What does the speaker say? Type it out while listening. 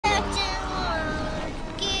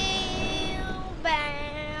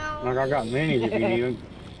Like I got minis if you need them.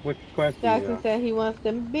 Which quest do you Jackson got? said he wants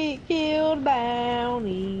them big killed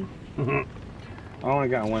bounties. I only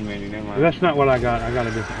got one mini, never mind. That's not what I got. I got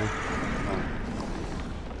a different one.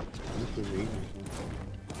 Oh. This is easy.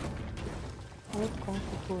 What's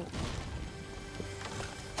consequence?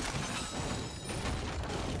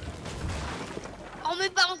 Oh, me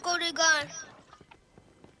about go to gun.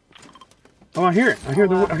 Oh, I hear it. I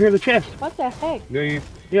hear the chest. What the heck? Do you?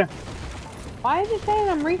 Yeah, Why is it saying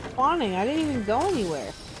I'm respawning? I didn't even go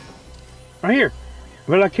anywhere. right here.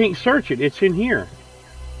 But I can't search it. It's in here.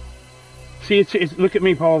 See, it's look at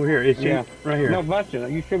me, Paul, over here. It's in right here. No, busted.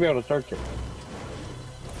 You should be able to search it.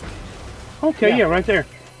 Okay, yeah, right there.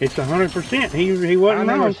 It's 100%. He wasn't I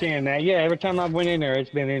remember wrong. seeing that. Yeah, every time I've went in there, it's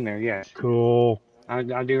been in there. Yes. Cool. I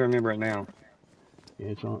do remember it now.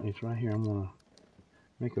 Yeah, it's right here. I'm gonna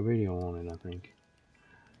make a video on it. I think.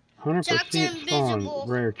 100% spawn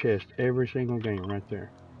rare chest every single game right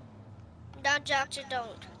there. That Jackson don't.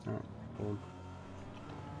 All right. Cool.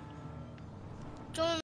 Join